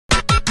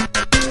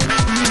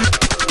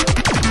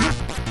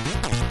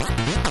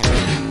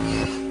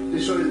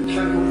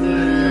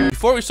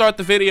before we start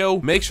the video,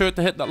 make sure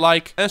to hit that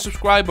like and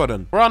subscribe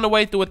button. We're on the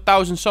way to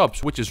 1,000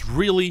 subs, which is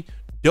really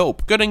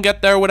dope. Couldn't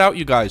get there without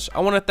you guys.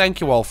 I want to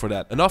thank you all for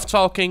that. Enough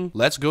talking,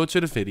 let's go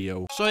to the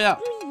video. So yeah,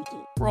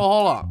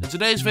 Brawlhalla. In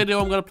today's video,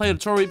 I'm gonna play the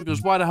Tory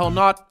because why the hell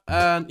not?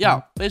 And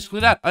yeah, basically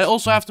that. I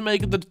also have to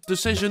make the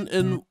decision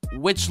in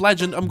which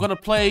legend I'm gonna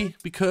play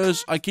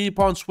because I keep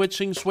on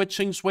switching.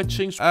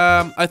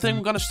 I think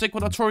I'm gonna stick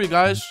with the Tory,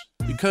 guys,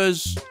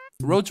 because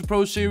Road to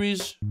Pro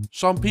series,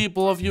 some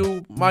people of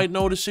you might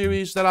know the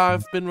series that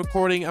I've been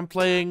recording and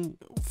playing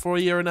for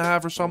 1.5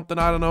 years or something,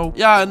 I don't know.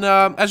 Yeah, and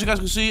as you guys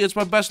can see, it's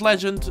my best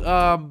legend,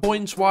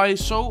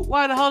 points-wise, so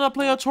why the hell not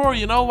play a Tory,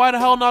 you know? Why the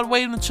hell not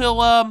wait until,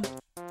 the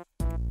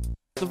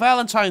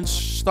Valentine's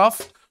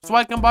stuff, so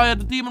I can buy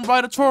the Demon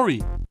Rider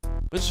Tory?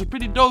 Which is a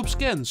pretty dope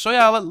skin, so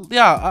yeah,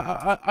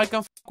 I can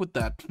f with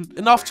that.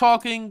 Enough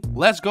talking,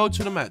 let's go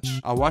to the match.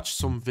 I watched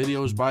some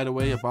videos, by the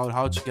way, about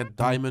how to get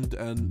diamond,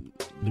 and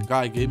the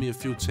guy gave me a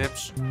few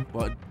tips,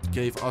 but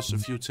gave us a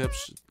few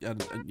tips,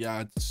 and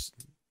yeah,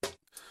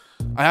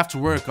 I have to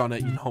work on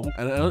it, you know,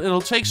 and it'll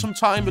take some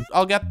time, but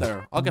I'll get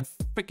there. I'll get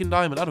freaking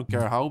diamond. I don't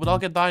care how, but I'll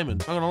get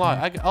diamond. I'm gonna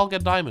lie, I'll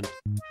get diamond.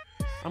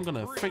 I'm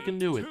gonna freaking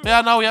do it. But yeah,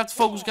 now we have to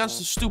focus against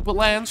the stupid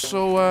lands,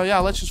 so yeah,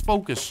 let's just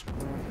focus.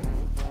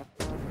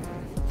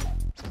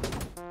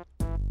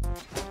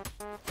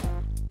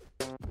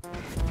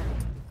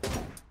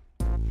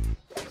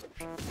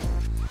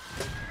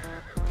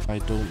 I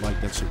don't like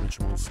that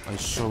signature move. I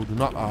so do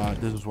not.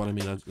 This is what I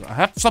mean. I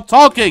have to stop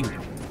talking!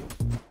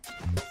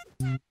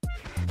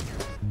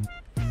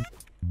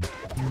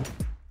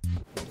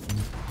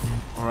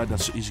 Alright,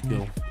 that's an easy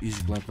kill.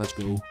 Easy clap, let's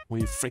go.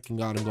 We freaking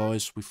got him,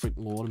 guys. We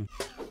freaking got him.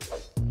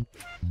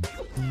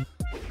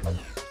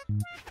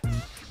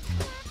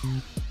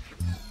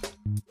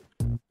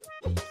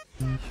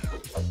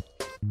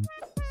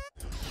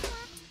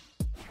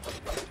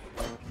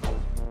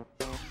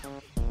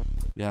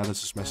 Yeah,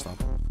 this is messed up.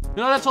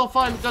 You know, that's all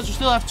fine because we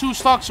still have 2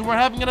 stocks and we're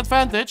having an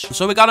advantage.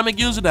 So we gotta make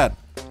use of that.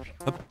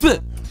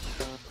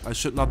 I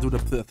should not do the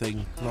p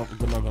thing. No,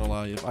 I'm not gonna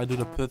lie. If I do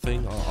the p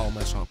thing, I'll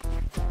mess up.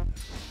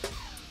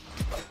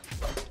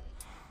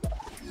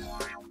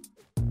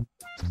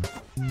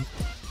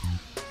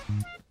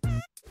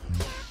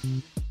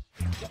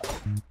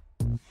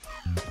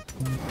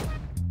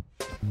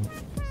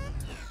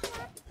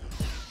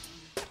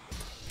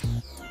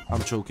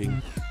 I'm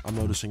choking. I'm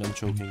noticing I'm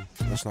choking.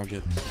 That's not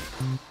good.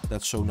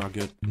 That's so not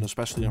good. And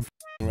especially I'm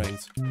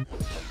ranked.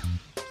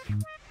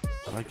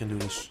 I can do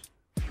this.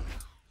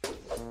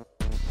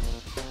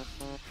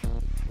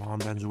 Come on,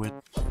 Benzoid.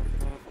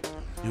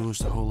 Use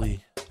the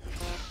holy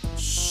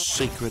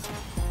sacred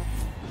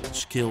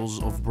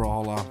skills of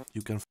Brawlhalla.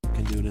 You can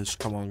fucking do this.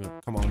 Come on,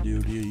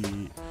 dude.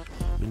 You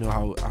know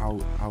how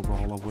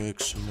Brawlhalla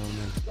works, you know what I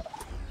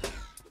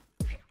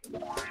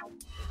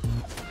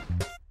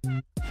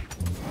mean?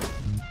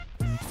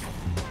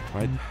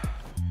 Right?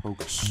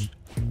 Focus.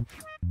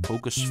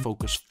 Focus,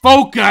 focus,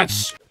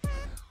 focus!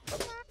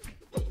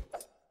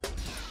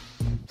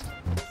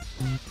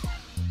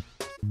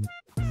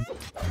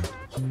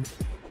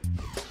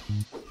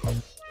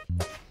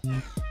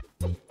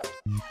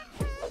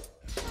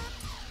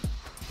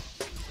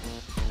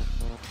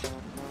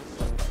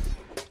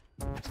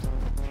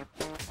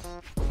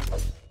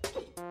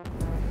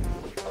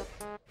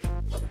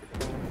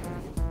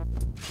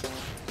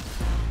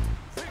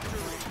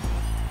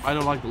 I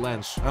don't like the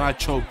lens, and I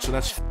choked, so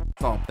that's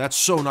f***ed up. That's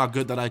so not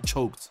good that I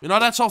choked. You know,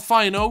 that's all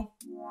fine, you know?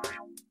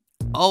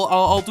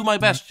 I'll do my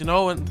best, you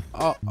know, and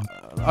I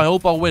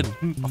hope I'll win.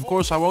 Of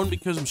course I won't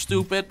because I'm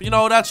stupid, but, you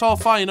know, that's all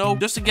fine, you know?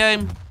 Just a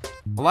game.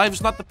 My life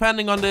is not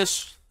depending on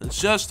this.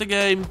 It's just a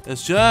game.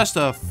 It's just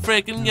a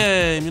freaking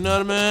game, you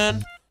know what I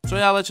mean? So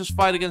yeah, let's just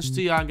fight against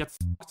Tia and get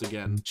f***ed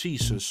again.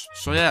 Jesus.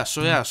 So yeah, let's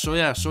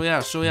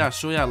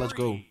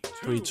go.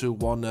 3, 2,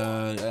 1,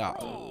 yeah,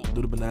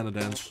 do the banana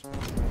dance.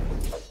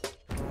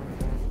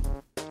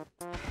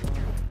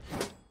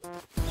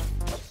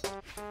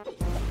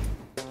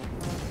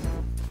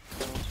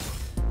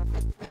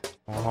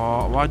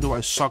 Why do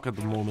I suck at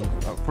the moment?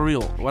 For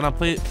real, when I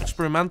play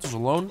experimentals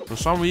alone, for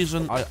some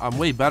reason, I'm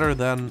way better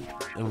than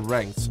in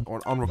ranked or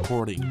on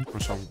recording for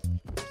some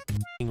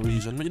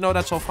reason. But you know,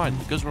 that's all fine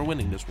because we're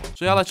winning this one.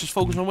 So yeah, let's just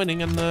focus on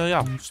winning and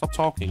yeah, stop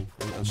talking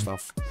and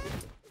stuff.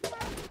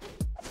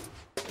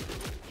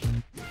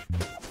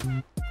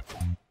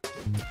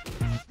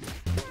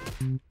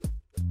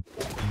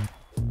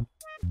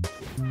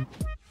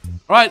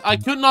 Alright, I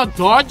could not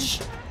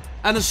dodge,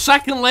 and a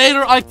second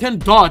later I can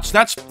dodge.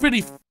 That's pretty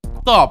f***ed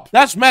up.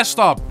 That's messed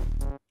up.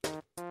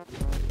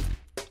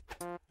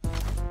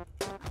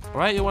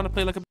 Alright, you wanna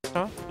play like a bitch,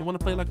 huh? You wanna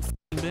play like a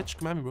f***ing bitch?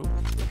 Come at me, bro. Come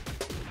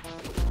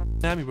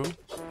at me, bro.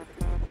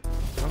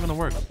 It's not gonna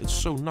work. It's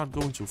so not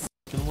going to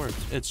f***ing work.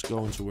 It's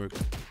going to work.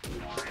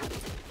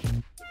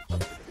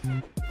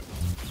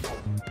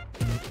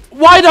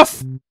 Why the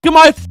f*** am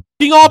I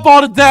f***ing up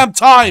all the damn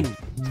time?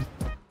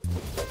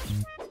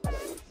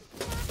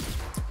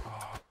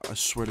 I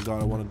swear to God,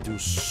 I want to do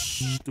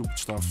stupid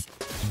stuff.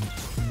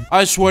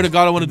 I swear to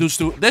God, I want to do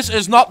stupid. This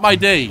is not my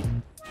day.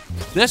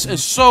 This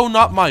is so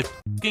not my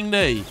fucking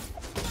day.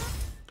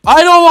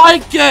 I don't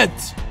like it!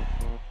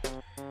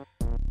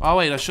 Oh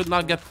wait, I should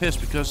not get pissed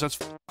because that's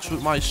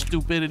with my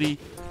stupidity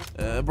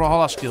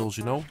Brawlhalla skills,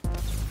 you know?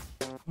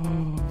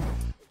 I'm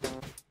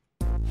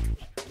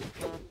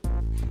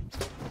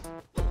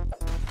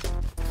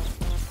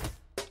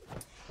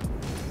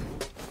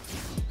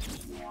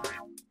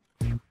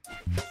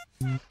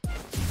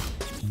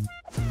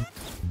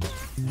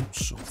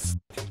so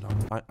fucking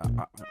dumb. I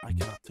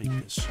cannot take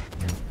this.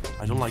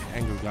 I don't like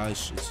anger,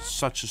 guys. It's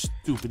such a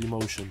stupid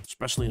emotion,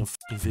 especially in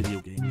fucking video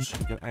games.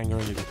 You get angry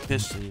and you get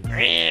pissed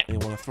and you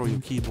want to throw your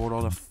keyboard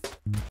all the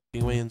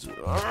fucking way into...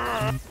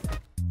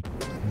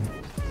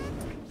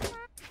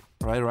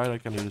 Right, I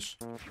can do this.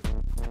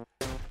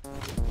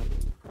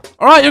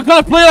 Alright, you're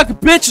gonna play like a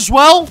bitch as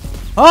well?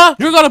 Huh?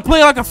 You're gonna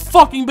play like a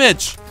fucking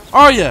bitch,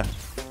 are ya?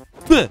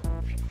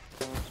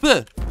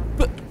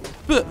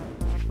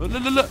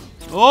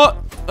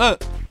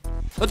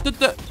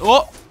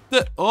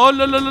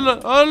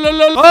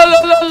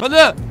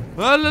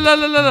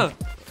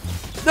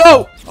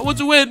 No! I want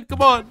to win,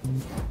 come on.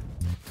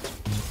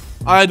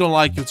 I don't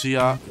like you,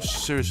 Tia.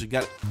 Seriously,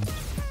 get it.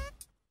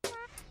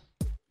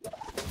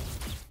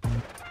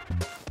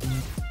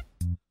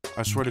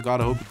 I swear to God,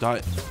 I hope you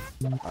die.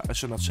 I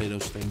should not say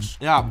those things.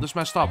 Yeah, this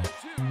messed up.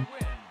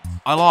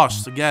 I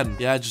lost again.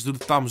 Yeah, just do the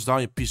thumbs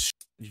down, you piece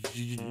of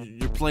shit.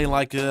 You're playing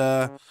like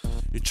you're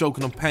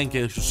choking on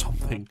pancakes or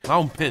something.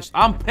 Now I'm pissed.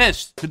 I'm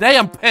pissed. Today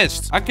I'm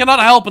pissed. I cannot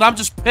help it. I'm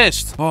just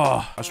pissed.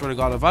 Oh, I swear to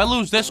God, if I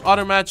lose this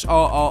other match,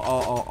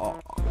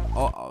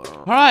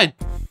 Alright,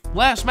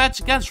 last match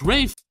against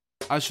Rafe.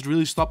 I should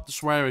really stop the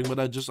swearing, but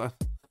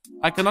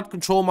I cannot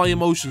control my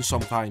emotions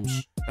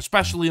sometimes.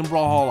 Especially in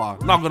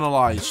Brawlhalla. Not gonna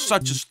lie. It's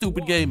such a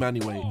stupid game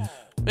anyway.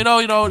 You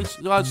know,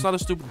 it's not a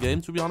stupid game,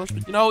 to be honest.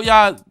 But, you know,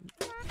 yeah.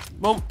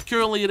 Well,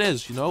 currently it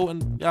is, you know.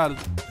 And, yeah,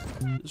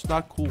 it's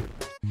not cool.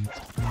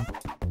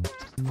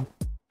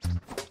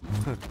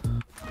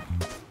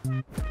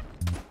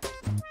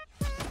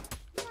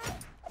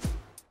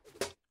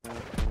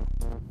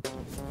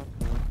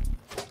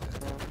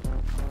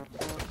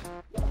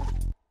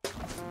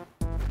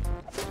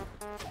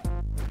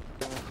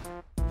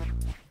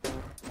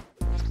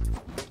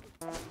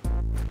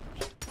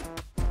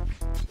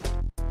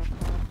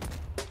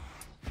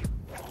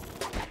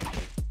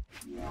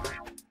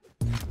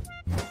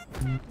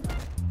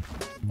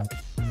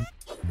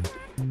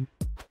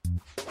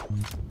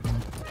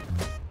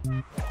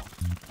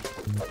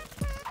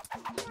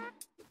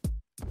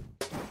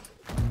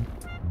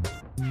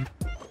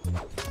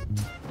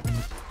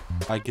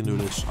 I can do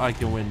this. I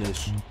can win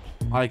this.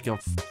 I can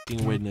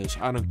fucking win this.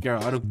 I don't care.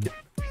 I don't care.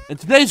 In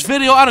today's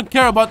video, I don't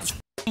care about this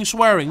fucking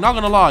swearing. Not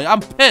gonna lie.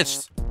 I'm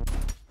pissed.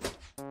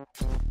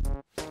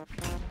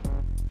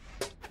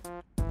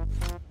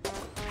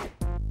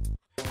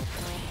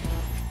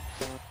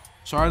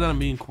 Sorry that I'm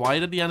being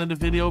quiet at the end of the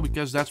video,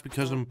 because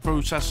I'm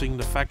processing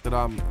the fact that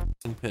I'm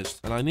fucking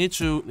pissed. And I need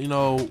to, you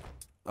know,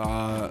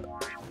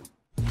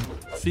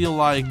 feel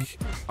like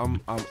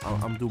I'm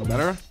doing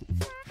better.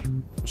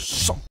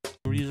 Some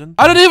reason.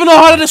 I don't even know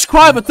how to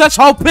describe it. That's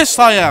how pissed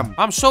I am.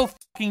 I'm so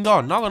fucking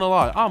done. Not gonna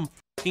lie. I'm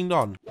fucking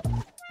done.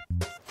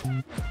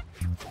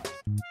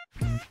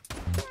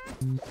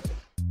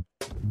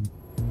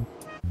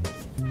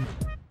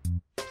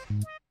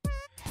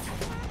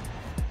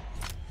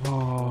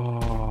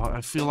 Oh,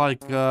 I feel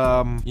like,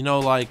 you know,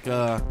 like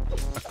a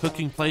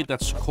cooking plate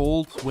that's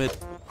cold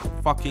with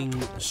fucking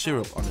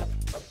syrup on it.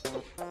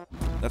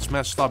 That's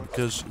messed up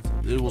because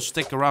it will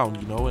stick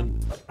around, you know,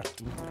 and...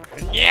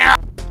 Yeah!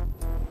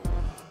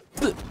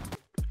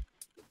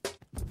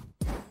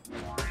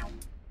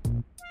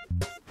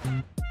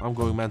 I'm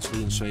going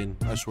mentally insane.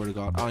 I swear to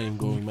God, I am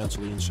going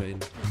mentally insane.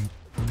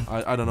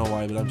 I don't know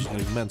why, but I'm just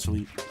getting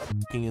mentally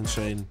fucking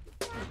insane.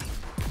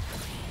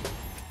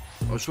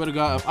 I swear to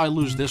God, if I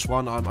lose this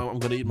one, I'm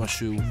gonna eat my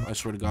shoe. I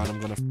swear to God,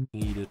 I'm gonna fucking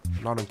eat it.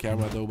 Not on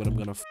camera though, but I'm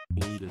gonna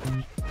fucking eat it.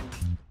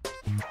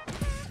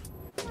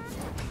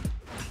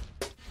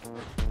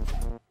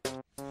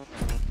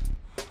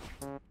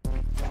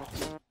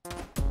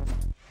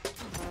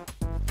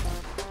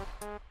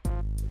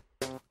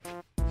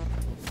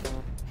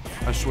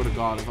 I swear to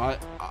God, if I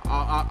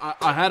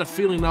had a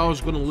feeling that I was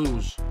gonna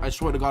lose. I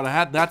swear to God, I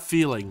had that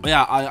feeling. But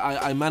yeah,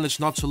 I managed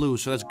not to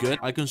lose, so that's good.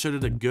 I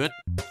considered it good.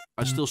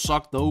 I still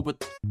suck though,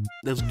 but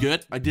that's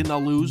good. I did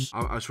not lose.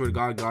 I swear to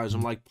God, guys,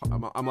 I'm like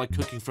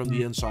cooking from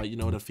the inside. You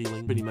know that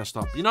feeling? Pretty messed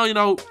up. You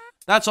know.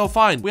 That's all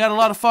fine. We had a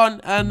lot of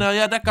fun, and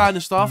yeah, that kind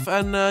of stuff,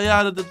 and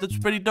yeah, that's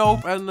pretty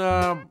dope, and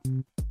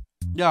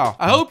yeah.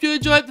 I hope you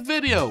enjoyed the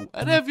video,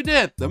 and if you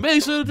did, then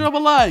make sure to drop a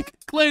like,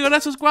 click on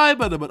that subscribe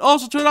button, but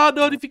also turn on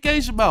the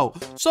notification bell,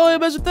 so you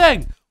miss a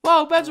thing.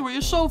 Wow, Benjamin,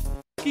 you're so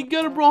fucking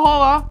good at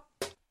Brawlhalla.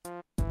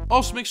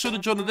 Also, make sure to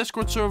join the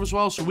Discord server as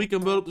well, so we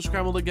can build up the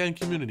Scrambled Again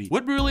community.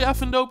 Would be really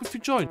effing dope if you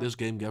joined. This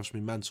game gives me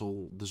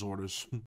mental disorders.